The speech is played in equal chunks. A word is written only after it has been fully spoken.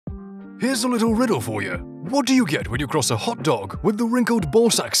Here's a little riddle for you. What do you get when you cross a hot dog with the wrinkled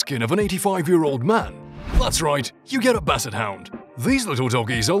ballsack skin of an 85-year-old man? That's right, you get a Basset Hound. These little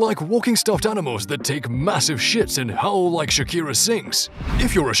doggies are like walking stuffed animals that take massive shits and howl like Shakira sings.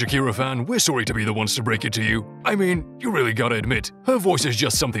 If you're a Shakira fan, we're sorry to be the ones to break it to you. I mean, you really gotta admit, her voice is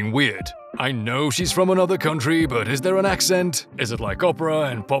just something weird. I know she's from another country, but is there an accent? Is it like opera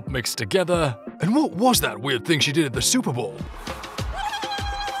and pop mixed together? And what was that weird thing she did at the Super Bowl?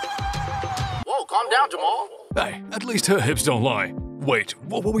 Whoa, calm down, Jamal. Hey, at least her hips don't lie. Wait,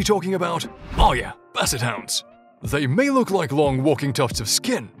 what were we talking about? Oh yeah, Basset Hounds. They may look like long walking tufts of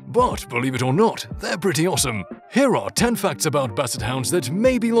skin, but believe it or not, they're pretty awesome. Here are 10 facts about Basset Hounds that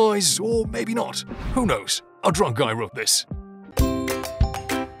may be lies or maybe not. Who knows? A drunk guy wrote this.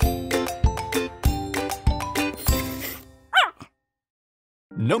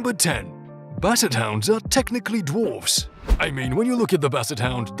 Number 10. Basset Hounds are technically dwarfs. I mean, when you look at the Basset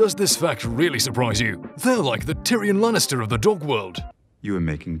Hound, does this fact really surprise you? They're like the Tyrion Lannister of the dog world. You were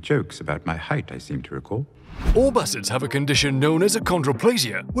making jokes about my height, I seem to recall. All Bassets have a condition known as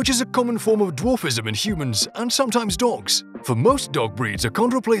achondroplasia, which is a common form of dwarfism in humans and sometimes dogs. For most dog breeds,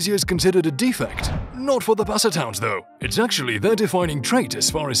 achondroplasia is considered a defect. Not for the Basset Hounds though. It's actually their defining trait as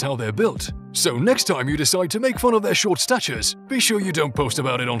far as how they're built. So next time you decide to make fun of their short statures, be sure you don't post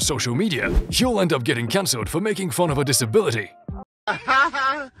about it on social media. You'll end up getting cancelled for making fun of a disability.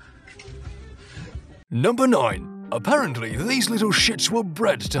 Number 9. Apparently, these little shits were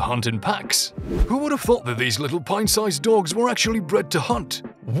bred to hunt in packs. Who would have thought that these little pint-sized dogs were actually bred to hunt?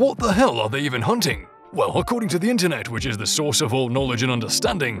 What the hell are they even hunting? Well, according to the internet, which is the source of all knowledge and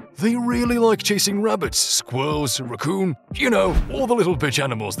understanding, they really like chasing rabbits, squirrels, raccoon, you know, all the little bitch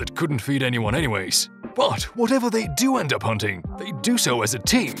animals that couldn't feed anyone anyways. But whatever they do end up hunting, they do so as a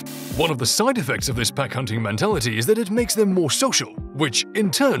team. One of the side effects of this pack hunting mentality is that it makes them more social, which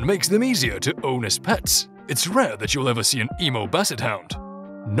in turn makes them easier to own as pets. It's rare that you'll ever see an emo Basset Hound.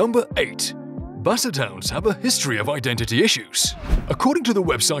 Number 8. Basset Hounds have a history of identity issues. According to the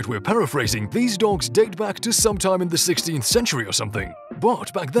website we're paraphrasing, these dogs date back to sometime in the 16th century or something.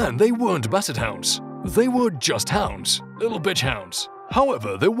 But back then, they weren't Basset Hounds. They were just hounds, little bitch hounds.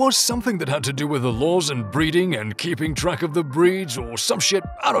 However, there was something that had to do with the laws and breeding and keeping track of the breeds or some shit,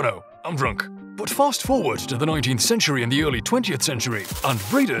 I don't know, I'm drunk. But fast forward to the 19th century and the early 20th century, and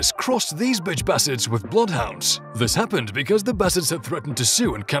breeders crossed these bitch Bassets with bloodhounds. This happened because the Bassets had threatened to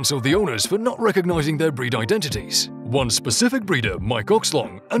sue and cancel the owners for not recognizing their breed identities. One specific breeder, Mike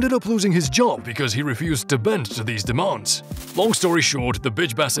Oxlong, ended up losing his job because he refused to bend to these demands. Long story short, the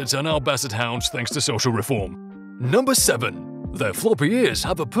bitch Bassets are now Basset Hounds thanks to social reform. Number 7. Their floppy ears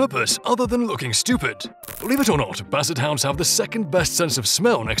have a purpose other than looking stupid. Believe it or not, Basset Hounds have the second best sense of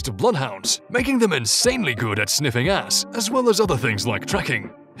smell next to Bloodhounds, making them insanely good at sniffing ass, as well as other things like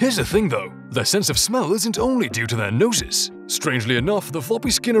tracking. Here's the thing though, their sense of smell isn't only due to their noses. Strangely enough, the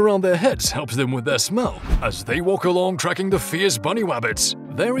floppy skin around their heads helps them with their smell. As they walk along tracking the fierce bunny wabbits,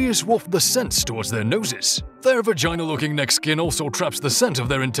 their ears waft the scents towards their noses. Their vagina-looking neck skin also traps the scent of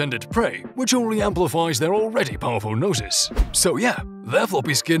their intended prey, which only amplifies their already powerful noses. So yeah, their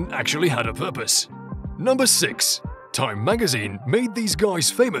floppy skin actually had a purpose. Number 6. Time magazine made these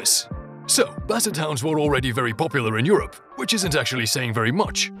guys famous. So, Basset Hounds were already very popular in Europe, which isn't actually saying very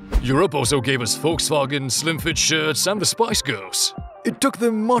much. Europe also gave us Volkswagen, slim-fit shirts, and the Spice Girls. It took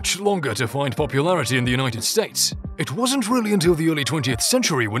them much longer to find popularity in the United States. It wasn't really until the early 20th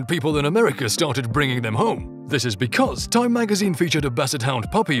century when people in America started bringing them home. This is because Time magazine featured a Basset Hound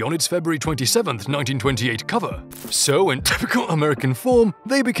puppy on its February 27, 1928 cover. So, in typical American form,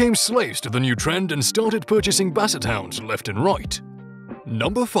 they became slaves to the new trend and started purchasing Basset Hounds left and right.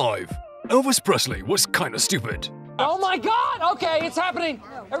 Number 5. Elvis Presley was kinda stupid. Oh my God! Okay, it's happening.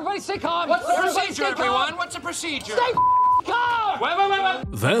 Everybody stay calm. What's the procedure, everyone? What's the procedure? Stay calm! Wait.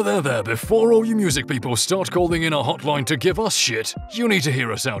 There. Before all you music people start calling in a hotline to give us shit, you need to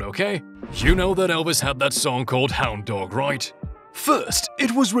hear us out, okay? You know that Elvis had that song called Hound Dog, right? First,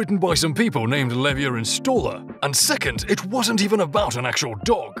 it was written by some people named Levier and Stoller, and second, it wasn't even about an actual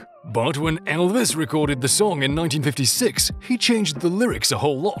dog. But when Elvis recorded the song in 1956, he changed the lyrics a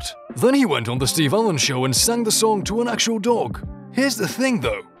whole lot. Then he went on the Steve Allen Show and sang the song to an actual dog. Here's the thing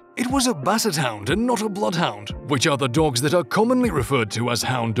though, it was a Basset Hound and not a Bloodhound, which are the dogs that are commonly referred to as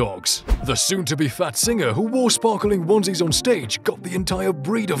hound dogs. The soon-to-be fat singer who wore sparkling onesies on stage got the entire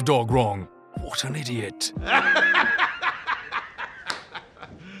breed of dog wrong. What an idiot.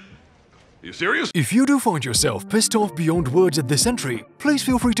 You serious? If you do find yourself pissed off beyond words at this entry, please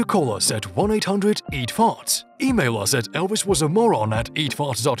feel free to call us at 1-800-EAT-FARTS, email us at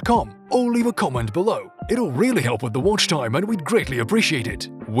elviswasamoron@eatfarts.com, or leave a comment below. It'll really help with the watch time and we'd greatly appreciate it.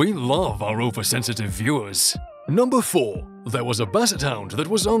 We love our oversensitive viewers. Number 4. There was a Basset Hound that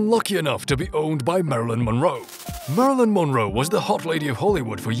was unlucky enough to be owned by Marilyn Monroe. Marilyn Monroe was the hot lady of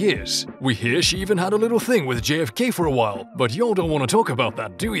Hollywood for years. We hear she even had a little thing with JFK for a while, but y'all don't want to talk about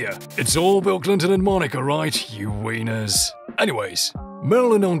that, do ya? It's all Bill Clinton and Monica, right, you wieners? Anyways,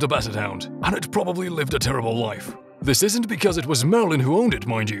 Marilyn owned a Basset Hound, and it probably lived a terrible life. This isn't because it was Marilyn who owned it,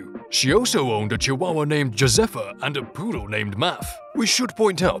 mind you. She also owned a Chihuahua named Josepha and a Poodle named Math. We should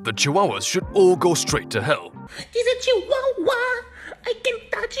point out that Chihuahuas should all go straight to hell. He's a Chihuahua! I can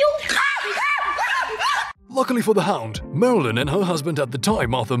touch you! Luckily for the Hound, Marilyn and her husband at the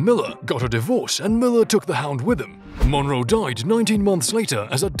time, Arthur Miller, got a divorce and Miller took the Hound with him. Monroe died 19 months later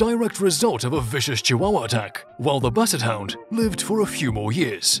as a direct result of a vicious Chihuahua attack, while the Basset Hound lived for a few more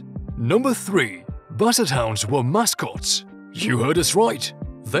years. Number 3. Basset Hounds were mascots. You heard us right.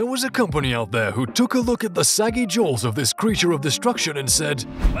 There was a company out there who took a look at the saggy jaws of this creature of destruction and said,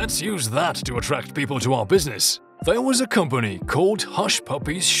 let's use that to attract people to our business. There was a company called Hush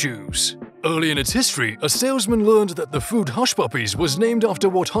Puppies Shoes. Early in its history, a salesman learned that the food Hush Puppies was named after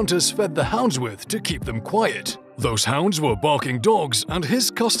what hunters fed the hounds with to keep them quiet. Those hounds were barking dogs, and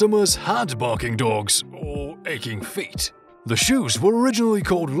his customers had barking dogs, or aching feet. The shoes were originally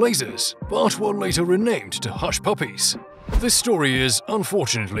called lasers, but were later renamed to Hush Puppies. This story is,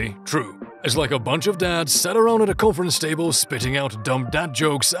 unfortunately, true. It's like a bunch of dads sat around at a conference table spitting out dumb dad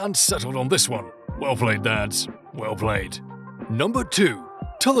jokes and settled on this one. Well played, dads. Well played. Number 2.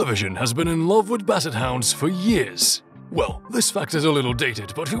 Television has been in love with Basset Hounds for years. Well, this fact is a little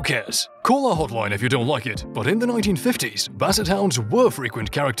dated, but who cares? Call our hotline if you don't like it, but in the 1950s, Basset Hounds were frequent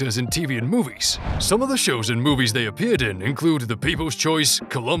characters in TV and movies. Some of the shows and movies they appeared in include The People's Choice,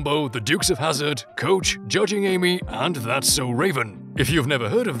 Columbo, The Dukes of Hazzard, Coach, Judging Amy, and That's So Raven. If you've never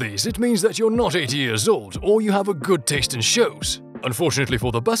heard of these, it means that you're not 80 years old, or you have a good taste in shows. Unfortunately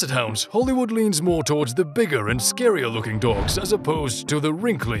for the Basset Hounds, Hollywood leans more towards the bigger and scarier looking dogs as opposed to the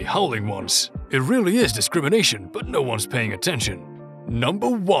wrinkly, howling ones. It really is discrimination, but no one's paying attention. Number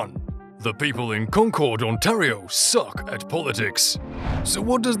 1. The people in Concord, Ontario suck at politics. So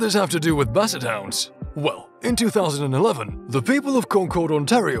what does this have to do with Basset Hounds? Well, in 2011, the people of Concord,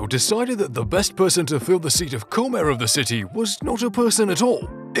 Ontario decided that the best person to fill the seat of co-mayor of the city was not a person at all.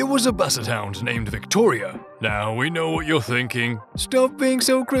 It was a Basset Hound named Victoria. Now we know what you're thinking. Stop being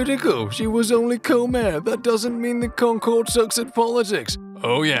so critical. She was only co-mayor. That doesn't mean that Concord sucks at politics.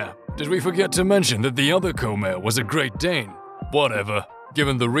 Oh yeah, did we forget to mention that the other co-mayor was a Great Dane? Whatever.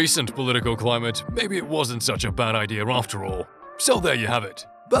 Given the recent political climate, maybe it wasn't such a bad idea after all. So there you have it.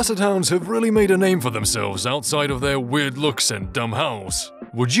 Basset Hounds have really made a name for themselves outside of their weird looks and dumb howls.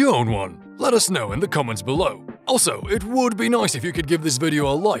 Would you own one? Let us know in the comments below. Also, it would be nice if you could give this video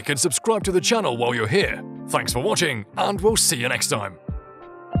a like and subscribe to the channel while you're here. Thanks for watching, and we'll see you next time.